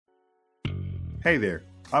Hey there,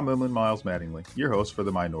 I'm Emlyn Miles Mattingly, your host for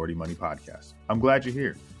the Minority Money Podcast. I'm glad you're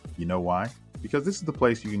here. You know why? Because this is the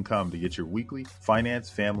place you can come to get your weekly finance,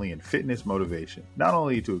 family, and fitness motivation, not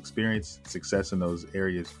only to experience success in those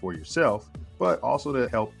areas for yourself, but also to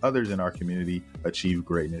help others in our community achieve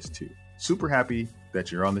greatness too. Super happy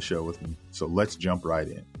that you're on the show with me, so let's jump right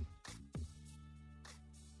in.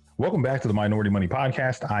 Welcome back to the Minority Money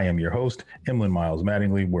Podcast. I am your host, Emlyn Miles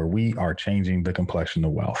Mattingly, where we are changing the complexion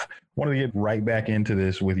of wealth. Wanted to get right back into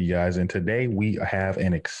this with you guys, and today we have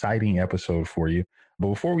an exciting episode for you. But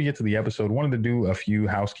before we get to the episode, wanted to do a few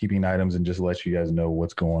housekeeping items and just let you guys know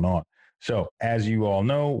what's going on. So as you all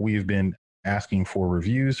know, we've been asking for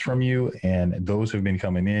reviews from you, and those have been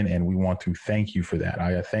coming in, and we want to thank you for that.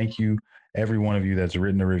 I thank you, every one of you that's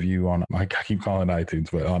written a review on, I keep calling it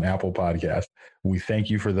iTunes, but on Apple Podcast. We thank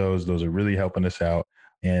you for those. Those are really helping us out.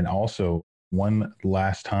 And also, one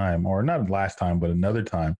last time, or not last time, but another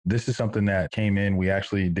time, this is something that came in. We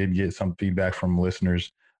actually did get some feedback from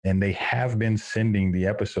listeners, and they have been sending the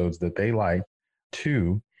episodes that they like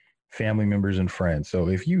to family members and friends. So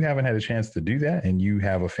if you haven't had a chance to do that, and you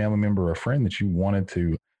have a family member or a friend that you wanted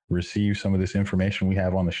to receive some of this information we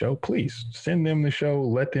have on the show, please send them the show,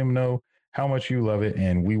 let them know how much you love it,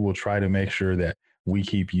 and we will try to make sure that we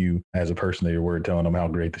keep you as a person of your word, telling them how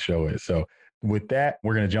great the show is. So with that,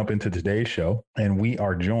 we're going to jump into today's show, and we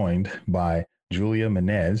are joined by Julia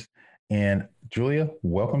Menez. And Julia,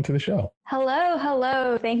 welcome to the show.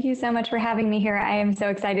 Hello. Thank you so much for having me here. I am so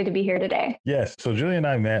excited to be here today. Yes. So Julia and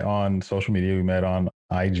I met on social media. We met on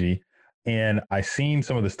IG, and I seen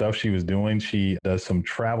some of the stuff she was doing. She does some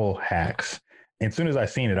travel hacks. And as soon as I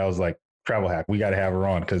seen it, I was like, travel hack, we got to have her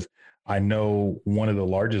on, because I know one of the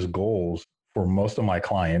largest goals for most of my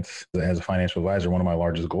clients as a financial advisor, one of my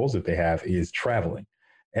largest goals that they have is traveling.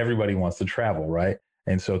 Everybody wants to travel, right?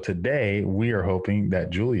 And so today we are hoping that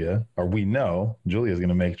Julia, or we know Julia, is going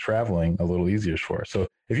to make traveling a little easier for us. So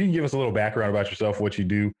if you can give us a little background about yourself, what you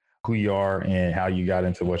do, who you are, and how you got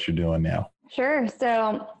into what you're doing now. Sure.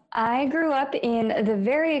 So I grew up in the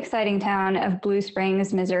very exciting town of Blue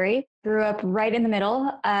Springs, Missouri. Grew up right in the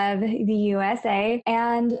middle of the USA.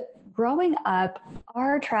 And growing up,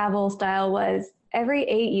 our travel style was every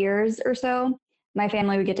 8 years or so, my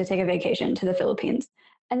family would get to take a vacation to the Philippines.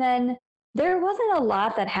 And then there wasn't a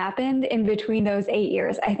lot that happened in between those 8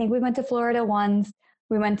 years. I think we went to Florida once,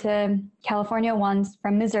 we went to California once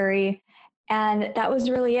from Missouri, and that was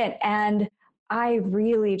really it. And I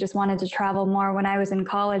really just wanted to travel more. When I was in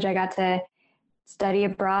college, I got to study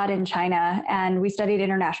abroad in China, and we studied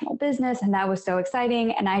international business, and that was so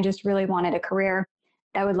exciting. And I just really wanted a career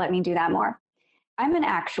that would let me do that more. I'm an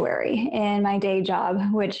actuary in my day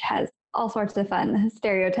job, which has all sorts of fun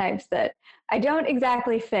stereotypes that I don't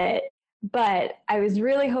exactly fit, but I was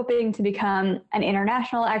really hoping to become an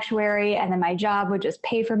international actuary, and then my job would just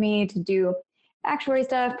pay for me to do actuary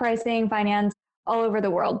stuff, pricing, finance, all over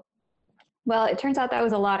the world. Well, it turns out that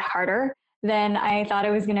was a lot harder than I thought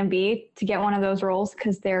it was going to be to get one of those roles,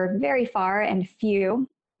 because they're very far and few.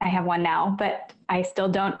 I have one now, but I still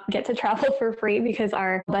don't get to travel for free because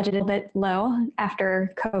our budget is a bit low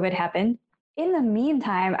after COVID happened. In the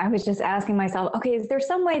meantime, I was just asking myself, okay, is there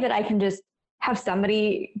some way that I can just have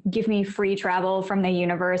somebody give me free travel from the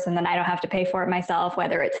universe, and then I don't have to pay for it myself,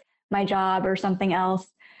 whether it's my job or something else?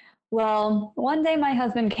 Well, one day my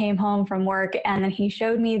husband came home from work, and then he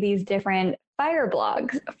showed me these different FIRE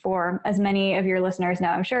blogs. For, as many of your listeners know,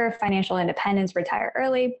 I'm sure, financial independence, retire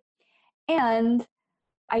early. And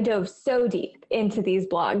I dove so deep into these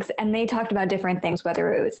blogs, and they talked about different things,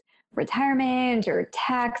 whether it was retirement or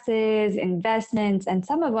taxes, investments, and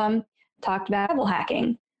some of them talked about travel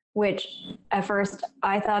hacking, which at first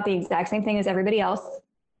I thought the exact same thing as everybody else.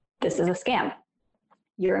 This is a scam.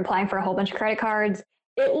 You're applying for a whole bunch of credit cards.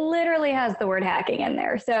 It literally has the word hacking in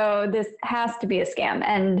there. So this has to be a scam.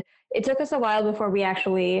 And it took us a while before we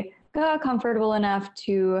actually got comfortable enough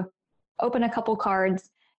to open a couple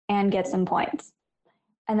cards and get some points.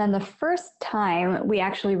 And then the first time we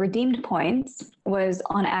actually redeemed points was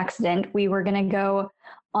on accident. We were going to go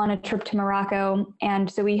on a trip to Morocco. And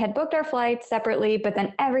so we had booked our flights separately, but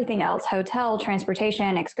then everything else, hotel,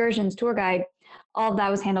 transportation, excursions, tour guide, all of that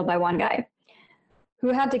was handled by one guy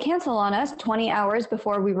who had to cancel on us 20 hours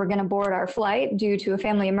before we were going to board our flight due to a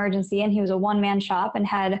family emergency. And he was a one-man shop and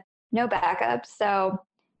had no backup. So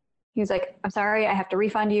he was like, I'm sorry, I have to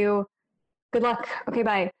refund you. Good luck. Okay,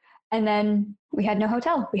 bye. And then we had no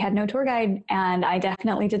hotel, we had no tour guide, and I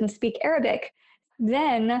definitely didn't speak Arabic.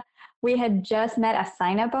 Then we had just met a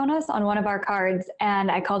sign-up bonus on one of our cards, and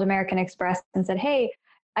I called American Express and said, hey,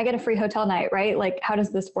 I get a free hotel night, right? Like, how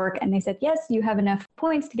does this work? And they said, yes, you have enough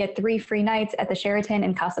points to get 3 free nights at the Sheraton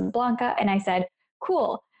in Casablanca. And I said,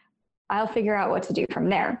 cool, I'll figure out what to do from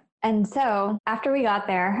there. And so after we got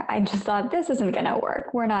there, I just thought, this isn't going to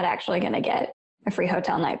work. We're not actually going to get a free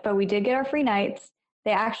hotel night, but we did get our free nights.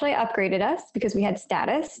 They actually upgraded us because we had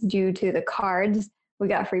status due to the cards. We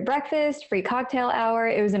got free breakfast, free cocktail hour.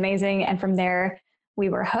 It was amazing. And from there, we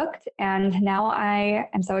were hooked. And now I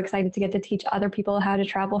am so excited to get to teach other people how to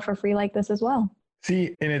travel for free like this as well.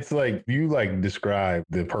 See, and it's like you describe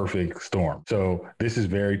the perfect storm. So this is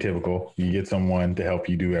very typical. You get someone to help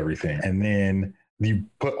you do everything. And then you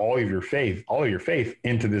put all of your faith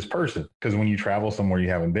into this person. Because when you travel somewhere you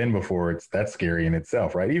haven't been before, that's scary in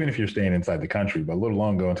itself, right? Even if you're staying inside the country, but let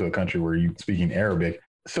alone go into a country where you're speaking Arabic.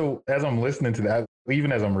 So as I'm listening to that,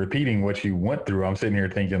 even as I'm repeating what you went through, I'm sitting here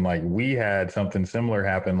thinking like we had something similar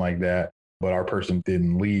happen like that, but our person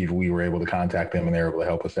didn't leave. We were able to contact them and they were able to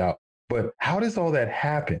help us out. But how does all that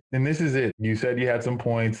happen? And this is it. You said you had some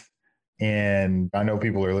points, and I know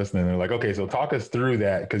people are listening. They're like, okay, so talk us through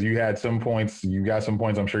that, because you had some points. You got some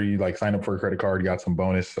points. I'm sure you signed up for a credit card. You got some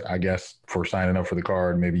bonus, I guess, for signing up for the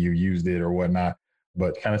card. Maybe you used it or whatnot.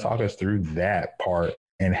 But kind of talk us through that part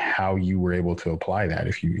and how you were able to apply that,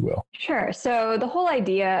 if you will. Sure. So the whole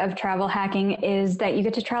idea of travel hacking is that you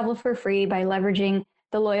get to travel for free by leveraging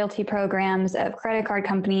the loyalty programs of credit card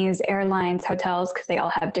companies, airlines, hotels, because they all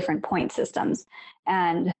have different point systems.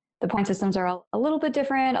 And the point systems are a little bit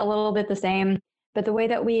different, a little bit the same. But the way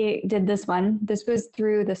that we did this was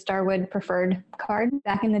through the Starwood Preferred card.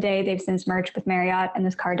 Back in the day, they've since merged with Marriott, and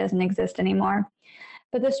this card doesn't exist anymore.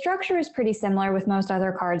 But the structure is pretty similar with most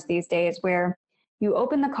other cards these days, where you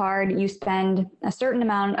open the card, you spend a certain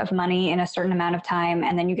amount of money in a certain amount of time,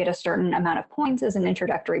 and then you get a certain amount of points as an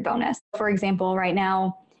introductory bonus. For example, right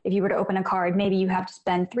now, if you were to open a card, maybe you have to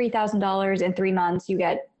spend $3,000 in 3 months, you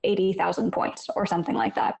get 80,000 points or something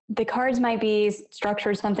like that. The cards might be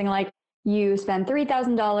structured something like you spend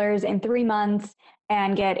 $3,000 in 3 months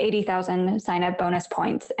and get 80,000 sign-up bonus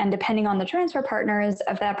points. And depending on the transfer partners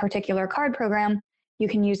of that particular card program, you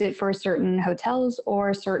can use it for certain hotels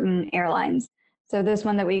or certain airlines. So this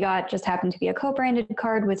one that we got just happened to be a co-branded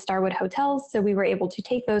card with Starwood Hotels. So we were able to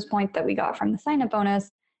take those points that we got from the sign-up bonus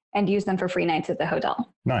and use them for free nights at the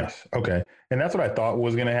hotel. Nice. Okay. And that's what I thought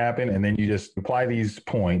was going to happen. And then you just apply these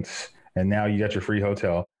points and now you got your free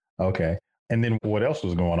hotel. Okay. And then what else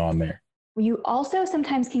was going on there? You also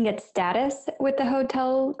sometimes can get status with the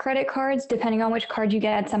hotel credit cards, depending on which card you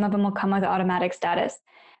get. Some of them will come with automatic status.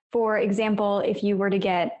 For example, if you were to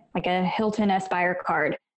get like a Hilton Aspire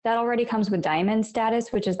card, that already comes with diamond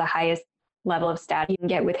status, which is the highest level of status you can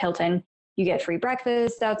get with Hilton. You get free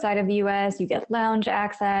breakfast outside of the US, you get lounge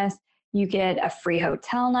access, you get a free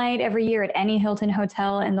hotel night every year at any Hilton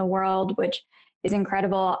hotel in the world, which is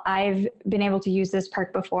incredible. I've been able to use this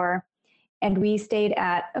perk before, and we stayed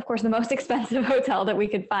at, of course, the most expensive hotel that we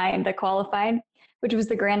could find that qualified, which was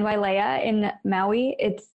the Grand Wailea in Maui.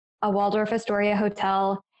 It's a Waldorf Astoria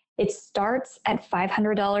hotel. It starts at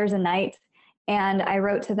 $500 a night. And I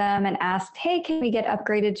wrote to them and asked, hey, can we get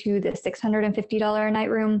upgraded to the $650 a night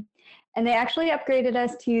room? And they actually upgraded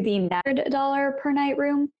us to the $900 per night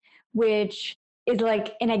room, which is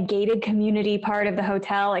like in a gated community part of the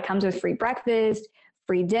hotel. It comes with free breakfast,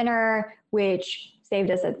 free dinner, which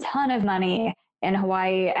saved us a ton of money in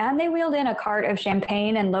Hawaii. And they wheeled in a cart of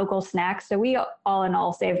champagne and local snacks. So we all in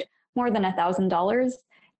all saved more than $1,000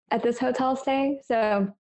 at this hotel stay.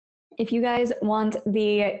 So if you guys want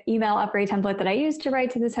the email upgrade template that I used to write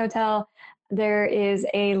to this hotel, there is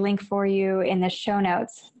a link for you in the show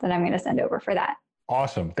notes that I'm going to send over for that.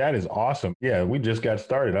 Awesome. That is awesome. Yeah, we just got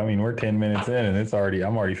started. I mean, we're 10 minutes in and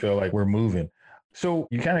I'm already feel like we're moving. So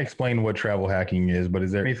you kind of explained what travel hacking is, but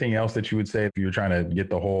is there anything else that you would say if you're trying to get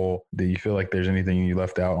do you feel like there's anything you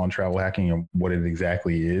left out on travel hacking and what it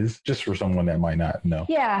exactly is, just for someone that might not know?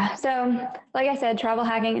 Yeah. So like I said, travel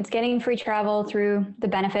hacking, it's getting free travel through the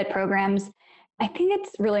benefit programs. I think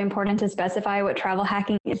it's really important to specify what travel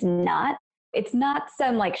hacking is not. It's not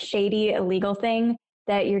some like shady illegal thing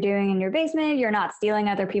that you're doing in your basement. You're not stealing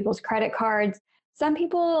other people's credit cards. Some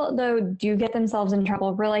people, though, do get themselves in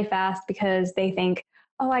trouble really fast because they think,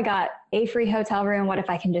 oh, I got a free hotel room. What if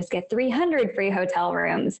I can just get 300 free hotel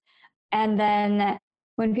rooms? And then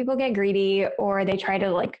when people get greedy or they try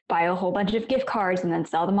to like buy a whole bunch of gift cards and then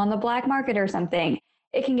sell them on the black market or something,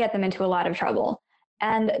 it can get them into a lot of trouble.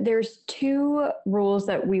 And there's 2 rules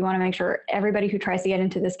that we want to make sure everybody who tries to get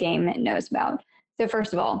into this game knows about. So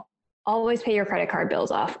first of all, always pay your credit card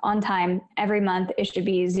bills off on time. Every month, it should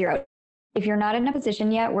be 0. If you're not in a position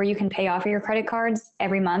yet where you can pay off your credit cards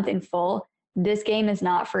every month in full, this game is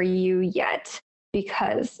not for you yet.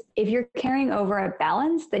 because if you're carrying over a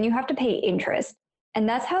balance, then you have to pay interest. And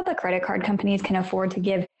that's how the credit card companies can afford to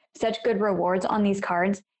give such good rewards on these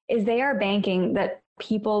cards, is they are banking that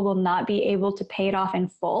people will not be able to pay it off in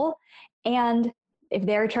full. And if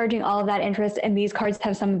they're charging all of that interest, and these cards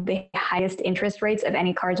have some of the highest interest rates of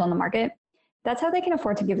any cards on the market, that's how they can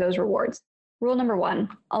afford to give those rewards. Rule number 1,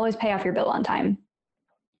 always pay off your bill on time.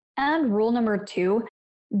 And rule number 2,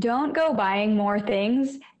 don't go buying more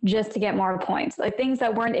things just to get more points. Like things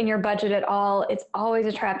that weren't in your budget at all. It's always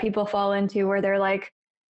a trap people fall into where they're like,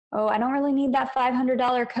 oh, I don't really need that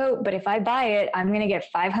 $500 coat, but if I buy it, I'm going to get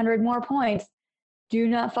 500 more points. Do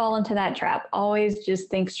not fall into that trap. Always just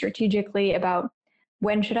think strategically about,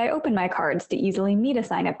 when should I open my cards to easily meet a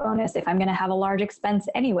sign-up bonus if I'm going to have a large expense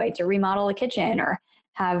anyway to remodel a kitchen or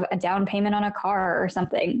have a down payment on a car or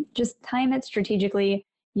something. Just time it strategically.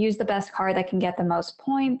 Use the best card that can get the most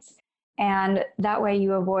points. And that way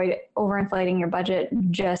you avoid overinflating your budget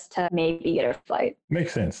just to maybe get a flight.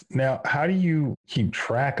 Makes sense. Now, how do you keep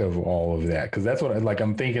track of all of that? Because that's what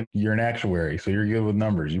I'm thinking. You're an actuary, so you're good with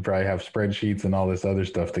numbers. You probably have spreadsheets and all this other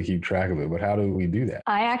stuff to keep track of it. But how do we do that?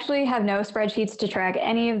 I actually have no spreadsheets to track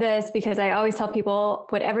any of this because I always tell people,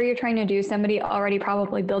 whatever you're trying to do, somebody already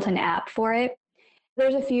probably built an app for it.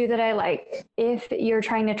 There's a few that I like. If you're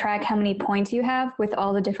trying to track how many points you have with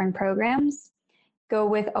all the different programs, go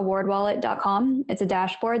with awardwallet.com. It's a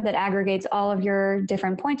dashboard that aggregates all of your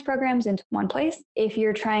different points programs into one place. If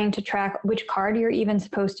you're trying to track which card you're even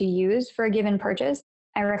supposed to use for a given purchase,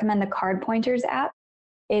 I recommend the Card Pointers app.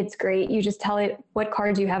 It's great. You just tell it what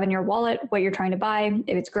cards you have in your wallet, what you're trying to buy,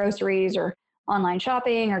 if it's groceries or online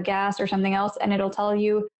shopping or gas or something else, and it'll tell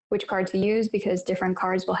you which card to use because different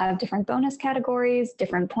cards will have different bonus categories,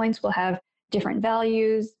 different points will have different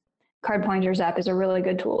values. Card Pointers app is a really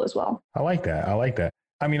good tool as well. I like that.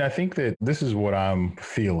 I mean, I think that this is what I'm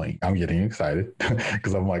feeling. I'm getting excited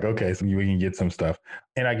because I'm like, okay, so we can get some stuff.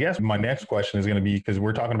 And I guess my next question is going to be, because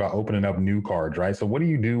we're talking about opening up new cards, right? So what do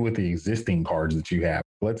you do with the existing cards that you have?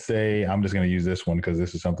 Let's say I'm just going to use this one because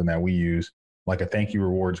this is something that we use, like a thank you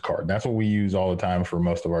rewards card. That's what we use all the time for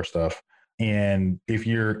most of our stuff. And if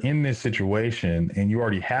you're in this situation and you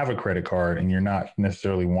already have a credit card and you're not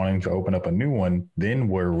necessarily wanting to open up a new one, then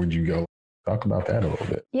where would you go? Talk about that a little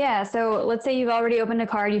bit. Yeah. So let's say you've already opened a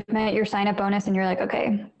card, you've met your sign up bonus and you're like,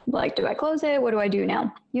 okay, like, do I close it? What do I do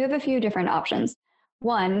now? You have a few different options.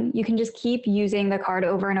 One, you can just keep using the card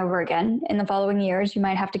over and over again. In the following years, you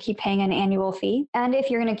might have to keep paying an annual fee. And if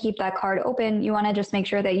you're going to keep that card open, you want to just make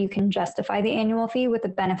sure that you can justify the annual fee with the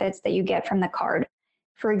benefits that you get from the card.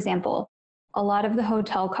 For example, a lot of the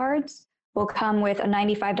hotel cards will come with a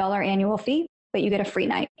 $95 annual fee, but you get a free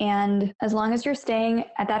night. And as long as you're staying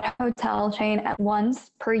at that hotel chain at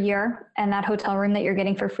once per year, and that hotel room that you're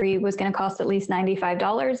getting for free was going to cost at least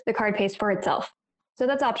 $95, the card pays for itself. So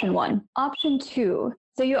that's option 1. Option 2,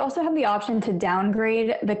 so you also have the option to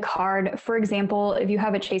downgrade the card. For example, if you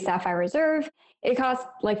have a Chase Sapphire Reserve, it costs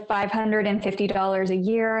like $550 a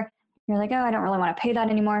year. You're like, oh, I don't really want to pay that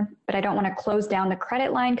anymore, but I don't want to close down the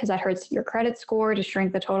credit line because that hurts your credit score to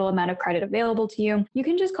shrink the total amount of credit available to you. You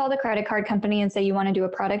can just call the credit card company and say you want to do a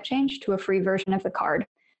product change to a free version of the card.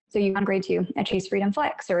 So you downgrade to a Chase Freedom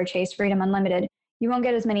Flex or a Chase Freedom Unlimited. You won't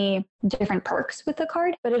get as many different perks with the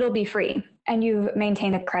card, but it'll be free and you've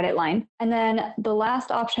maintained the credit line. And then the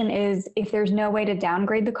last option is if there's no way to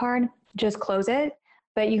downgrade the card, just close it.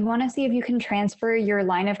 But you want to see if you can transfer your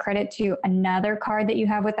line of credit to another card that you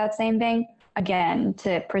have with that same bank, again,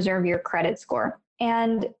 to preserve your credit score.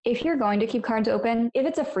 And if you're going to keep cards open, if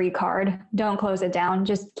it's a free card, don't close it down.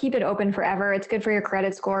 Just keep it open forever. It's good for your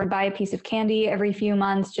credit score. Buy a piece of candy every few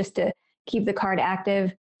months just to keep the card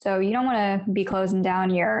active. So you don't want to be closing down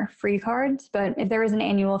your free cards. But if there is an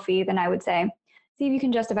annual fee, then I would say, see if you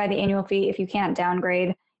can justify the annual fee if you can't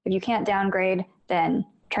downgrade. If you can't downgrade, then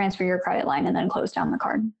transfer your credit line and then close down the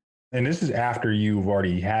card. And this is after you've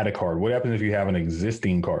already had a card. What happens if you have an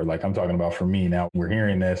existing card? Like I'm talking about for me now, we're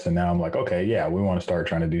hearing this and now I'm like, okay, yeah, we want to start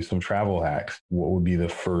trying to do some travel hacks. What would be the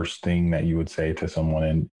first thing that you would say to someone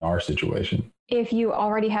in our situation? If you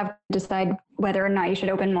already have to decide whether or not you should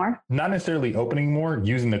open more? Not necessarily opening more,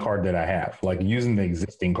 using the card that I have, like using the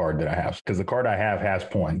existing card that I have, because the card I have has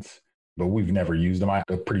points, but we've never used them. I have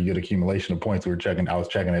a pretty good accumulation of points. I was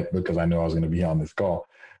checking it because I knew I was going to be on this call.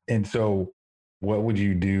 And so what would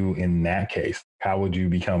you do in that case? How would you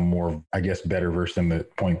become more, I guess, better versed in the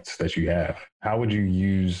points that you have? How would you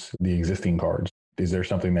use the existing cards? Is there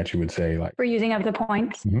something that you would say like for using of the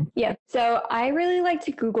points? Mm-hmm. Yeah. So I really like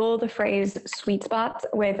to Google the phrase sweet spots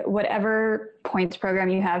with whatever points program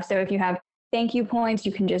you have. So if you have thank you points,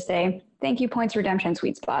 you can just say thank you points redemption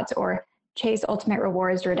sweet spots or Chase Ultimate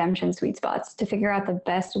Rewards redemption sweet spots to figure out the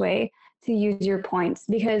best way to use your points,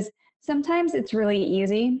 because sometimes it's really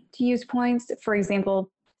easy to use points. For example,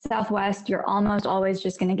 Southwest, you're almost always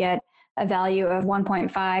just going to get a value of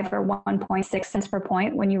 1.5 or 1.6 cents per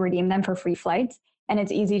point when you redeem them for free flights. And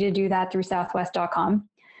it's easy to do that through southwest.com.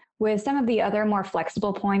 With some of the other more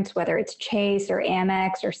flexible points, whether it's Chase or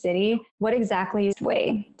Amex or Citi, what exactly is the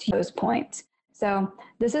way to use those points? So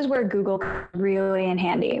this is where Google comes really in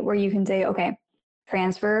handy, where you can say, okay,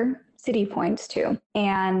 transfer Citi points to,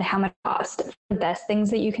 and how much cost. The best things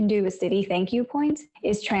that you can do with Citi thank you points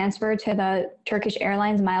is transfer to the Turkish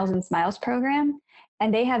Airlines Miles and Smiles program.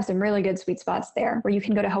 And they have some really good sweet spots there, where you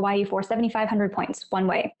can go to Hawaii for 7,500 points one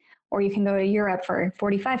way, or you can go to Europe for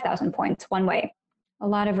 45,000 points one way. A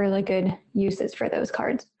lot of really good uses for those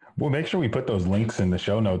cards. We'll make sure we put those links in the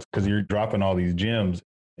show notes, because you're dropping all these gems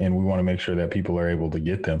and we want to make sure that people are able to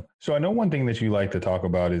get them. So I know one thing that you like to talk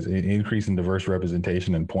about is increase in diverse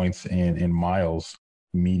representation and points in miles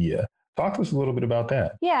media. Talk to us a little bit about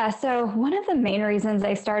that. Yeah, so one of the main reasons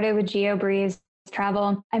I started with GeoBreeze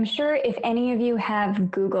Travel, I'm sure if any of you have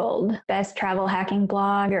Googled best travel hacking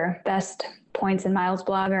blog or best points and miles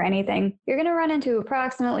blog or anything, you're going to run into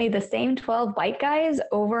approximately the same 12 white guys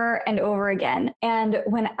over and over again. And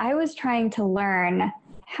when I was trying to learn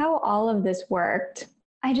how all of this worked,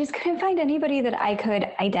 I just couldn't find anybody that I could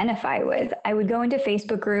identify with. I would go into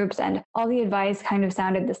Facebook groups and all the advice kind of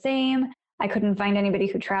sounded the same. I couldn't find anybody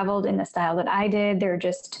who traveled in the style that I did. There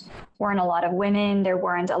just weren't a lot of women. There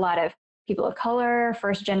weren't a lot of people of color,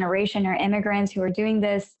 first generation or immigrants who are doing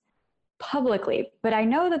this publicly. But I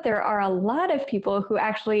know that there are a lot of people who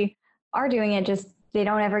actually are doing it, just they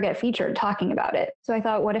don't ever get featured talking about it. So I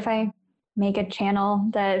thought, what if I make a channel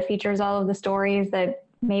that features all of the stories that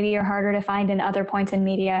maybe are harder to find in other points and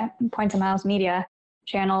miles media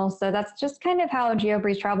channels. So that's just kind of how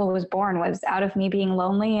GeoBreeze Travel was born, was out of me being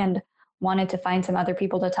lonely and wanted to find some other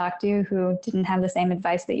people to talk to who didn't have the same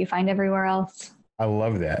advice that you find everywhere else. I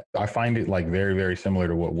love that. I find it like very, very similar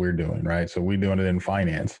to what we're doing, right? So we're doing it in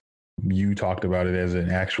finance. You talked about it as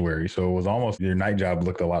an actuary. So it was almost, your night job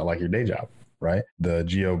looked a lot like your day job, right? The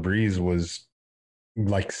GeoBreeze was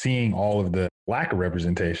like seeing all of the lack of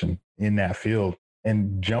representation in that field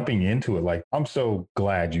and jumping into it. Like, I'm so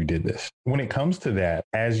glad you did this. When it comes to that,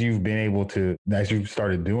 as you've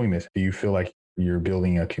started doing this, do you feel like you're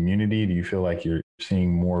building a community? Do you feel like you're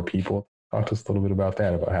seeing more people? Talk to us a little bit about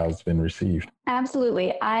that, about how it's been received.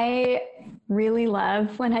 Absolutely. I really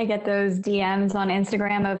love when I get those DMs on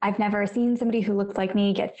Instagram of, I've never seen somebody who looks like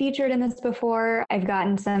me get featured in this before. I've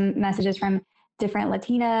gotten some messages from different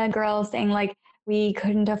Latina girls saying like, we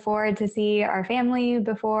couldn't afford to see our family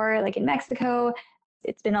before, like in Mexico.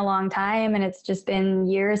 It's been a long time and it's just been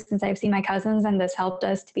years since I've seen my cousins, and this helped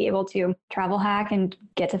us to be able to travel hack and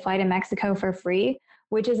get to fly to Mexico for free,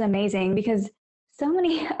 which is amazing because so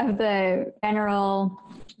many of the general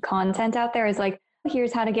content out there is like,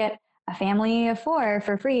 here's how to get a family of 4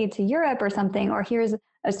 for free to Europe or something, or here's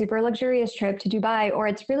a super luxurious trip to Dubai, or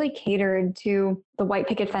it's really catered to the white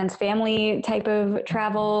picket fence family type of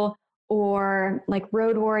travel, or like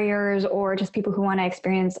road warriors, or just people who want to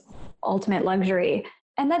experience ultimate luxury.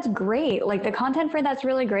 And that's great. Like the content for that's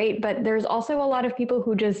really great, but there's also a lot of people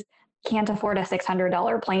who just can't afford a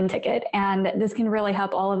 $600 plane ticket. And this can really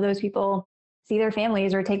help all of those people see their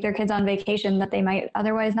families or take their kids on vacation that they might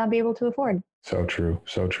otherwise not be able to afford. So true.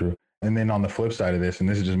 So true. And then on the flip side of this, and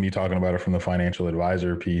this is just me talking about it from the financial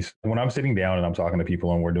advisor piece, when I'm sitting down and I'm talking to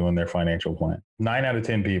people and we're doing their financial plan, 9 out of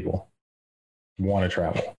 10 people want to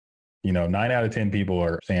travel. 9 out of 10 people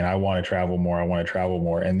are saying, I want to travel more. I want to travel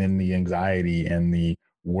more. And then the anxiety and the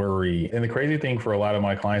worry. And the crazy thing for a lot of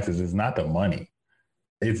my clients is it's not the money.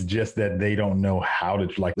 It's just that they don't know how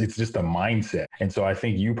to, it's just a mindset. And so I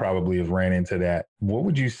think you probably have ran into that. What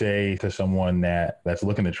would you say to someone that's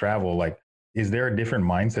looking to travel? Like, is there a different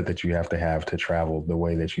mindset that you have to travel the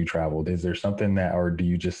way that you traveled? Is there something or do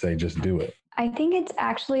you just say, just do it? I think it's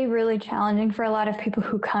actually really challenging for a lot of people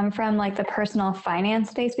who come from like the personal finance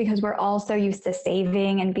space, because we're all so used to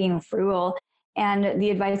saving and being frugal. And the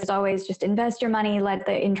advice is always just invest your money, let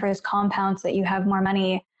the interest compound so that you have more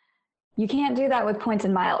money. You can't do that with points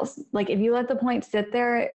and miles. Like if you let the points sit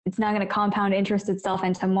there, it's not going to compound interest itself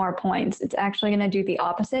into more points. It's actually going to do the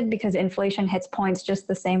opposite, because inflation hits points just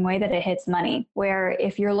the same way that it hits money. Where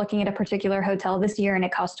if you're looking at a particular hotel this year and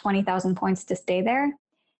it costs 20,000 points to stay there,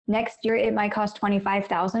 next year it might cost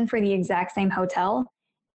 25,000 for the exact same hotel.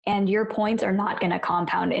 And your points are not going to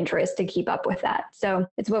compound interest to keep up with that. So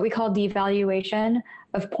it's what we call devaluation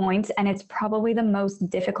of points. And it's probably the most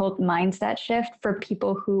difficult mindset shift for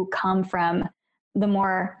people who come from the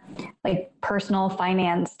more like personal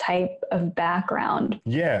finance type of background.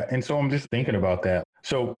 Yeah. And so I'm just thinking about that.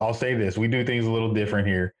 So I'll say this, we do things a little different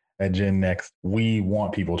here at Gen Next. We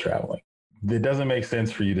want people traveling. It doesn't make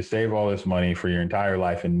sense for you to save all this money for your entire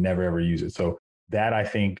life and never ever use it. So that I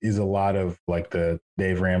think is a lot of like the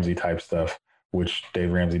Dave Ramsey type stuff, which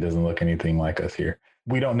Dave Ramsey doesn't look anything like us here.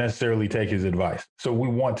 We don't necessarily take his advice. So we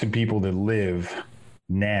want to people to live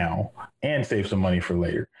now and save some money for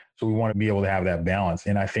later. So we want to be able to have that balance.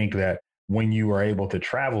 And I think that when you are able to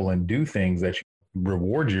travel and do things that you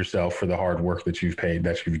reward yourself for the hard work that you've paid,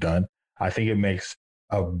 that you've done, I think it makes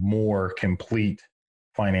a more complete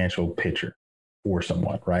financial picture for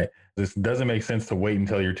someone, right? This doesn't make sense to wait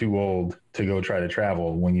until you're too old to go try to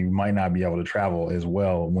travel when you might not be able to travel as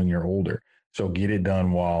well when you're older. So get it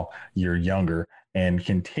done while you're younger and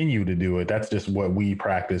continue to do it. That's just what we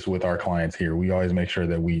practice with our clients here. We always make sure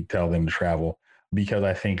that we tell them to travel because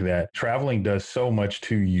I think that traveling does so much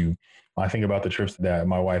to you. I think about the trips that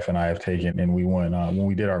my wife and I have taken, and we went when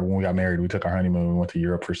we got married, we took our honeymoon, we went to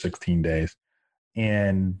Europe for 16 days.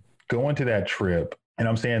 And going to that trip, and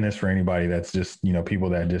I'm saying this for anybody that's just, people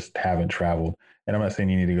that just haven't traveled. And I'm not saying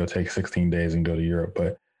you need to go take 16 days and go to Europe,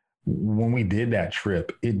 but when we did that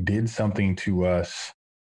trip, it did something to us.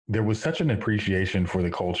 There was such an appreciation for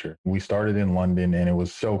the culture. We started in London and it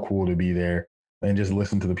was so cool to be there and just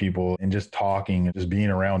listen to the people and just talking and just being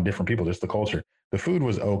around different people, just the culture. The food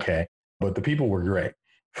was okay, but the people were great.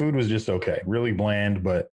 Food was just okay, really bland,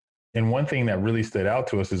 and one thing that really stood out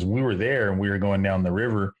to us is we were there and we were going down the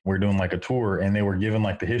river. We were doing like a tour and they were giving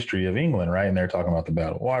like the history of England, right? And they're talking about the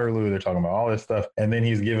Battle of Waterloo. They're talking about all this stuff. And then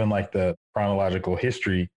he's given like the chronological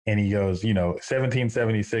history and he goes,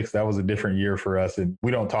 1776, that was a different year for us. And we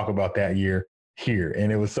don't talk about that year here. And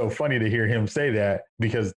it was so funny to hear him say that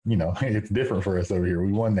because, it's different for us over here.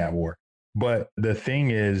 We won that war. But the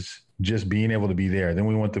thing is, just being able to be there. Then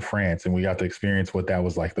we went to France and we got to experience what that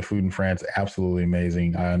was like. The food in France, absolutely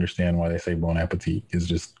amazing. I understand why they say bon appetit is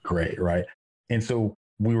just great, right? And so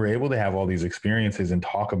we were able to have all these experiences and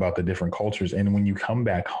talk about the different cultures. And when you come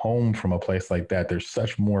back home from a place like that, there's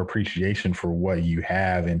such more appreciation for what you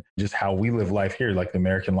have and just how we live life here. Like the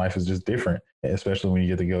American life is just different, especially when you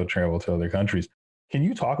get to go travel to other countries. Can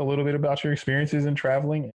you talk a little bit about your experiences in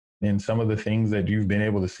traveling and some of the things that you've been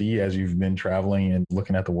able to see as you've been traveling and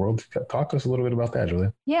looking at the world? Talk to us a little bit about that,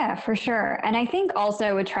 Julia. Yeah, for sure. And I think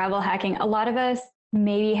also with travel hacking, a lot of us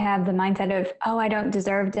maybe have the mindset of, oh, I don't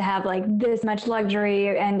deserve to have like this much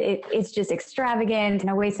luxury and it's just extravagant and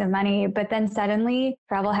a waste of money. But then suddenly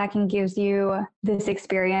travel hacking gives you this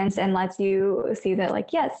experience and lets you see that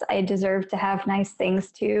like, yes, I deserve to have nice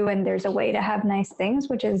things too. And there's a way to have nice things,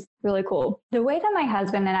 which is really cool. The way that my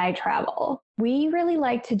husband and I travel, we really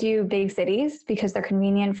like to do big cities because they're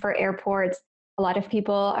convenient for airports. A lot of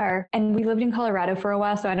people are, and we lived in Colorado for a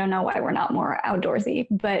while, so I don't know why we're not more outdoorsy,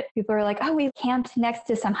 but people are like, oh, we camped next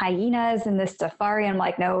to some hyenas in this safari. I'm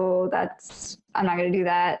like, no, I'm not going to do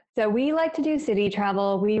that. So we like to do city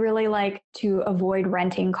travel. We really like to avoid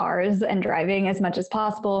renting cars and driving as much as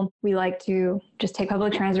possible. We like to just take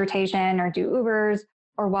public transportation or do Ubers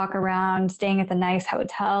or walk around, staying at the nice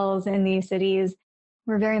hotels in these cities.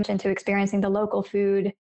 We're very much into experiencing the local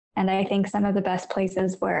food. And I think some of the best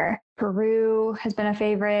places were Peru has been a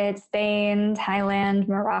favorite, Spain, Thailand,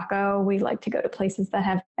 Morocco. We like to go to places that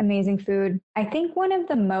have amazing food. I think one of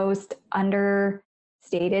the most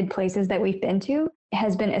understated places that we've been to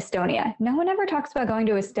has been Estonia. No one ever talks about going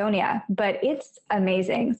to Estonia, but it's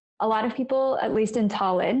amazing. A lot of people, at least in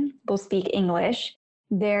Tallinn, will speak English.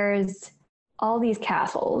 There's all these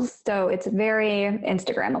castles, so it's very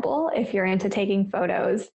Instagrammable if you're into taking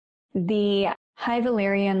photos. The High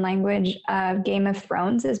Valyrian language of Game of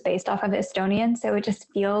Thrones is based off of Estonian, so it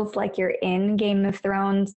just feels like you're in Game of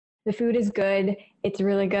Thrones. The food is good. It's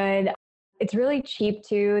really good. It's really cheap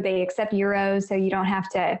too. They accept euros, so you don't have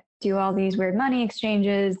to do all these weird money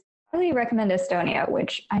exchanges. I really recommend Estonia,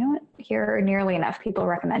 which I don't hear nearly enough people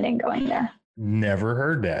recommending going there. Never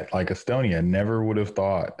heard that. Like Estonia, never would have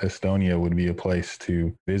thought Estonia would be a place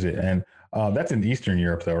to visit. And that's in Eastern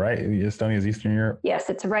Europe though, right? Estonia is Eastern Europe? Yes,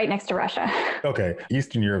 it's right next to Russia. Okay.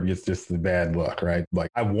 Eastern Europe gets just the bad luck, right?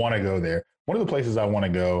 Like I want to go there. One of the places I want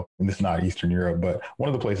to go, and this is not Eastern Europe, but one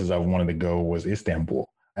of the places I wanted to go was Istanbul.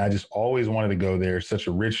 I just always wanted to go there. Such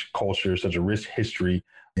a rich culture, such a rich history,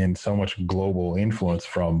 and so much global influence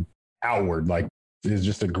from outward. Like it's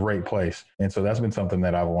just a great place. And so that's been something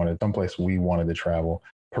that I've wanted, someplace we wanted to travel.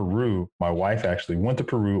 Peru, my wife actually went to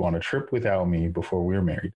Peru on a trip without me before we were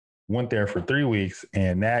married. went there for 3 weeks,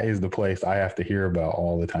 and that is the place I have to hear about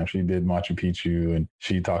all the time. She did Machu Picchu, and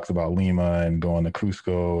she talks about Lima and going to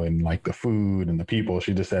Cusco and like the food and the people.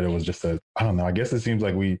 She just said it was just I don't know, I guess it seems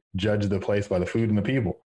like we judge the place by the food and the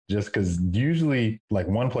people. Just because usually, like,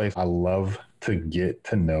 one place I love to get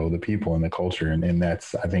to know the people and the culture. And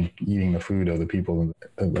that's, I think, eating the food of the people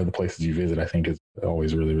and the places you visit, I think is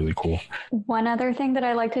always really, really cool. One other thing that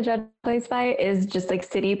I like to judge a place by is just like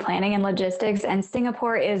city planning and logistics. And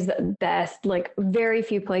Singapore is the best. Like, very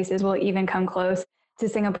few places will even come close to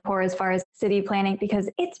Singapore as far as city planning, because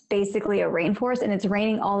it's basically a rainforest and it's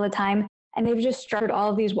raining all the time. And they've just structured all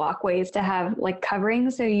of these walkways to have like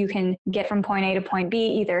coverings so you can get from point A to point B,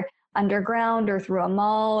 either underground or through a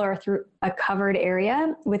mall or through a covered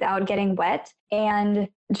area without getting wet. And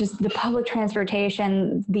just the public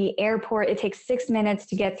transportation, the airport, it takes 6 minutes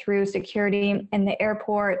to get through security in the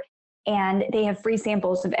airport. And they have free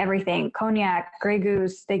samples of everything: cognac, Grey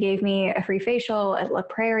Goose. They gave me a free facial at La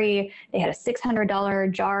Prairie. They had a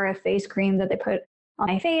 $600 jar of face cream that they put on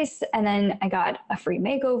my face. And then I got a free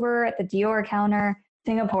makeover at the Dior counter.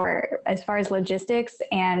 Singapore, as far as logistics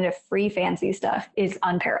and free fancy stuff, is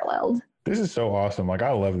unparalleled. This is so awesome. Like, I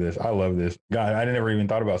love this. I love this. God, I never even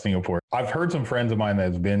thought about Singapore. I've heard some friends of mine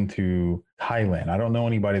that's been to Thailand. I don't know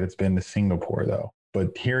anybody that's been to Singapore though,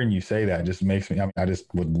 but hearing you say that just makes me, I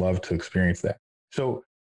just would love to experience that. So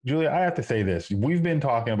Julia, I have to say this. We've been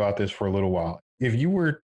talking about this for a little while. If you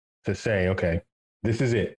were to say, okay, this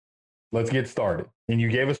is it, let's get started. And you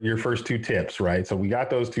gave us your first 2 tips, right? So we got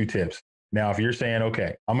those 2 tips. Now, if you're saying,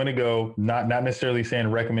 okay, I'm going to go, not necessarily saying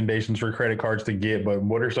recommendations for credit cards to get, but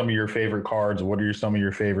what are some of your favorite cards? What are some of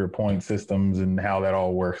your favorite point systems and how that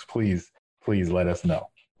all works? Please let us know.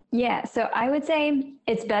 Yeah, so I would say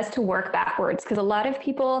it's best to work backwards, because a lot of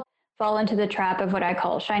people fall into the trap of what I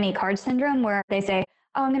call shiny card syndrome, where they say,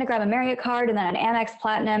 oh, I'm going to grab a Marriott card and then an Amex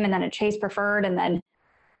Platinum and then a Chase Preferred. And then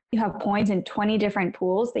you have points in 20 different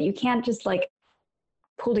pools that you can't just like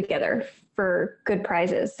pull together for good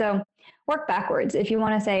prizes. So work backwards. If you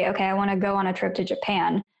want to say, okay, I want to go on a trip to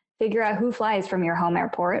Japan, figure out who flies from your home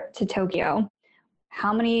airport to Tokyo.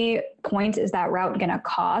 How many points is that route going to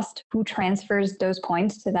cost? Who transfers those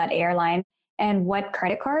points to that airline? And what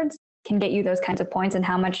credit cards can get you those kinds of points? And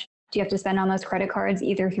how much do you have to spend on those credit cards,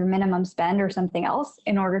 either through minimum spend or something else,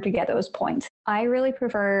 in order to get those points? I really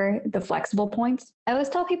prefer the flexible points. I always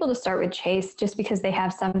tell people to start with Chase, just because they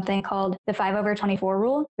have something called the 5/24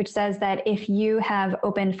 rule, which says that if you have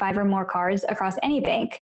opened 5 or more cards across any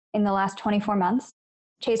bank in the last 24 months,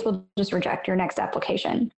 Chase will just reject your next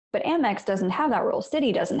application. But Amex doesn't have that rule.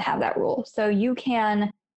 Citi doesn't have that rule. So you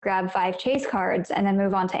can grab 5 Chase cards and then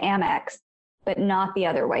move on to Amex, but not the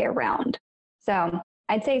other way around. So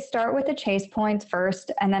I'd say start with the Chase points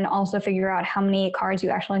first, and then also figure out how many cards you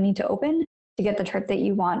actually need to open to get the trip that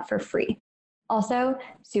you want for free. Also,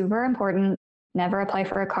 super important, never apply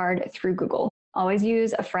for a card through Google. Always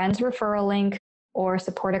use a friend's referral link or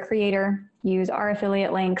support a creator. Use our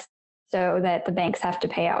affiliate links so that the banks have to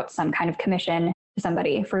pay out some kind of commission to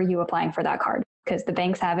somebody for you applying for that card, because the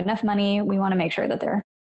banks have enough money. We want to make sure that they're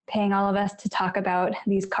paying all of us to talk about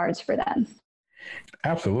these cards for them.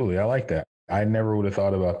 Absolutely. I like that. I never would have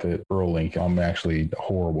thought about the referral link. I'm actually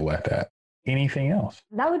horrible at that. Anything else?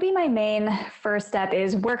 That would be my main first step,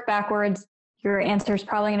 is work backwards. Your answer is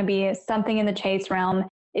probably going to be something in the Chase realm.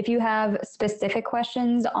 If you have specific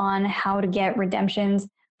questions on how to get redemptions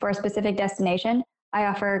for a specific destination, I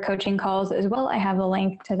offer coaching calls as well. I have a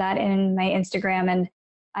link to that in my Instagram, and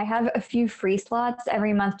I have a few free slots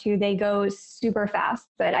every month too. They go super fast,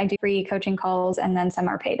 but I do free coaching calls, and then some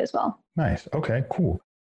are paid as well. Nice. Okay, cool.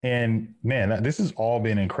 And man, this has all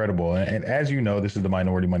been incredible. And as you know, this is the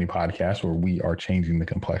Minority Money Podcast, where we are changing the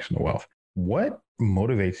complexion of wealth. What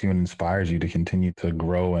motivates you and inspires you to continue to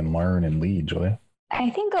grow and learn and lead, Julia? I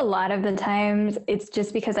think a lot of the times it's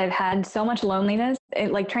just because I've had so much loneliness,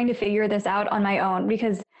 like trying to figure this out on my own.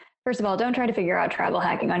 Because first of all, don't try to figure out travel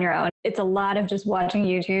hacking on your own. It's a lot of just watching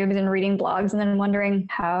YouTubes and reading blogs and then wondering,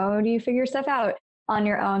 how do you figure stuff out on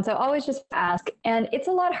your own? So always just ask. And it's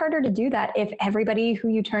a lot harder to do that if everybody who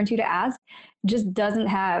you turn to ask just doesn't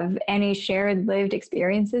have any shared lived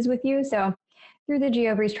experiences with you. So through the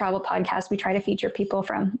GeoBreeze Travel Podcast, we try to feature people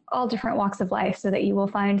from all different walks of life so that you will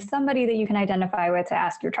find somebody that you can identify with to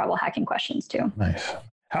ask your travel hacking questions to. Nice.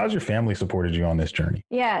 How's your family supported you on this journey?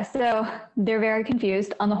 Yeah, so they're very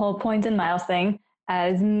confused on the whole points and miles thing,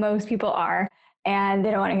 as most people are. And they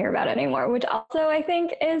don't want to hear about it anymore, which also I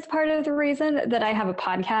think is part of the reason that I have a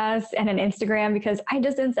podcast and an Instagram, because I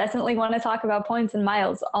just incessantly want to talk about points and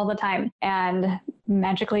miles all the time. And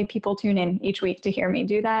magically people tune in each week to hear me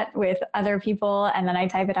do that with other people. And then I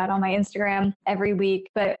type it out on my Instagram every week.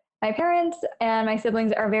 But My parents and my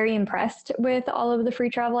siblings are very impressed with all of the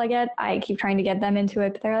free travel I get. I keep trying to get them into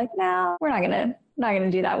it, but they're like, no, we're not gonna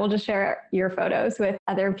do that. We'll just share your photos with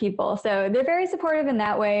other people. So they're very supportive in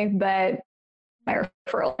that way, but my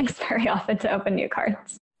referral links very often to open new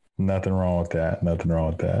cards. Nothing wrong with that. Nothing wrong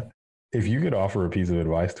with that. If you could offer a piece of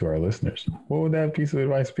advice to our listeners, what would that piece of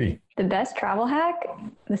advice be? The best travel hack,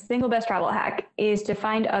 the single best travel hack, is to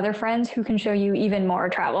find other friends who can show you even more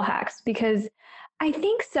travel hacks, because I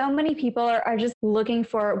think so many people are just looking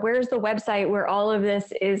for where's the website where all of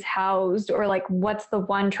this is housed, or like what's the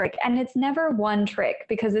one trick. And it's never one trick,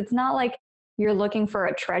 because it's not like you're looking for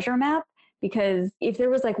a treasure map, because if there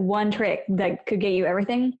was like one trick that could get you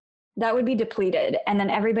everything, that would be depleted, and then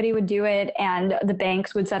everybody would do it and the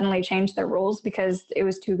banks would suddenly change their rules because it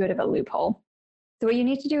was too good of a loophole. So what you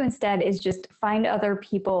need to do instead is just find other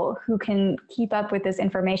people who can keep up with this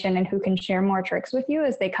information and who can share more tricks with you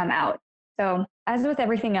as they come out. So as with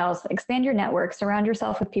everything else, expand your network, surround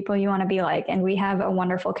yourself with people you want to be like. And we have a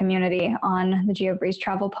wonderful community on the GeoBreeze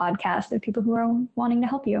Travel podcast of people who are wanting to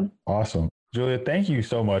help you. Awesome. Julia, thank you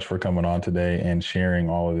so much for coming on today and sharing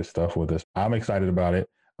all of this stuff with us. I'm excited about it.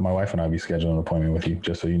 My wife and I will be scheduling an appointment with you,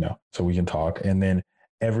 just so you know, so we can talk. And then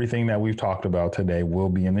everything that we've talked about today will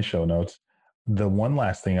be in the show notes. The one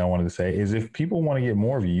last thing I wanted to say is if people want to get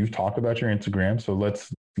more of you, you've talked about your Instagram, so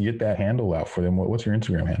let's get that handle out for them. What's your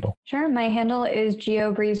Instagram handle? Sure. My handle is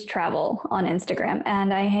GeoBreeze Travel on Instagram,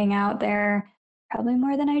 and I hang out there probably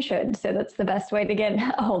more than I should. So that's the best way to get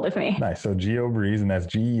a hold of me. Nice. So GeoBreeze, and that's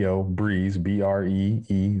GEO Breeze,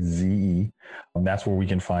 BREEZE. That's where we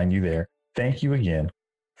can find you there. Thank you again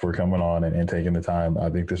for coming on and taking the time. I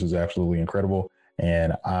think this is absolutely incredible,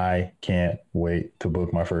 and I can't wait to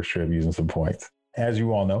book my first trip using some points. As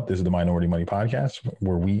you all know, this is the Minority Money Podcast,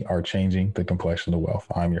 where we are changing the complexion of wealth.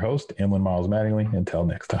 I'm your host, Emlyn Miles Mattingly. Until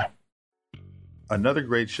next time. Another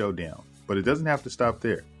great show down, but it doesn't have to stop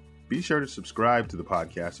there. Be sure to subscribe to the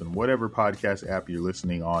podcast on whatever podcast app you're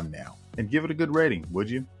listening on now, and give it a good rating, would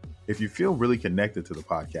you? If you feel really connected to the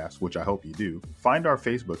podcast, which I hope you do, find our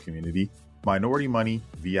Facebook community, Minority Money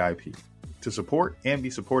VIP, to support and be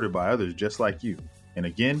supported by others just like you. And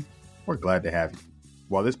again, we're glad to have you.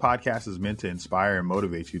 While this podcast is meant to inspire and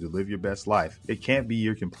motivate you to live your best life, it can't be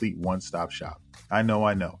your complete one-stop shop. I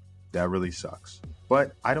know, that really sucks.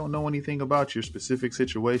 But I don't know anything about your specific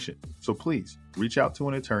situation. So please reach out to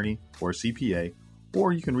an attorney or a CPA,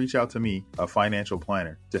 or you can reach out to me, a financial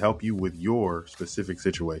planner, to help you with your specific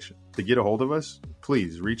situation. To get a hold of us,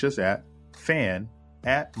 please reach us at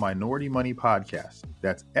fan@Minority Money Podcast.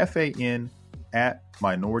 That's FAN@Minority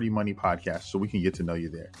Money Podcast, so we can get to know you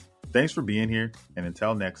there. Thanks for being here, and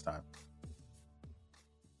until next time.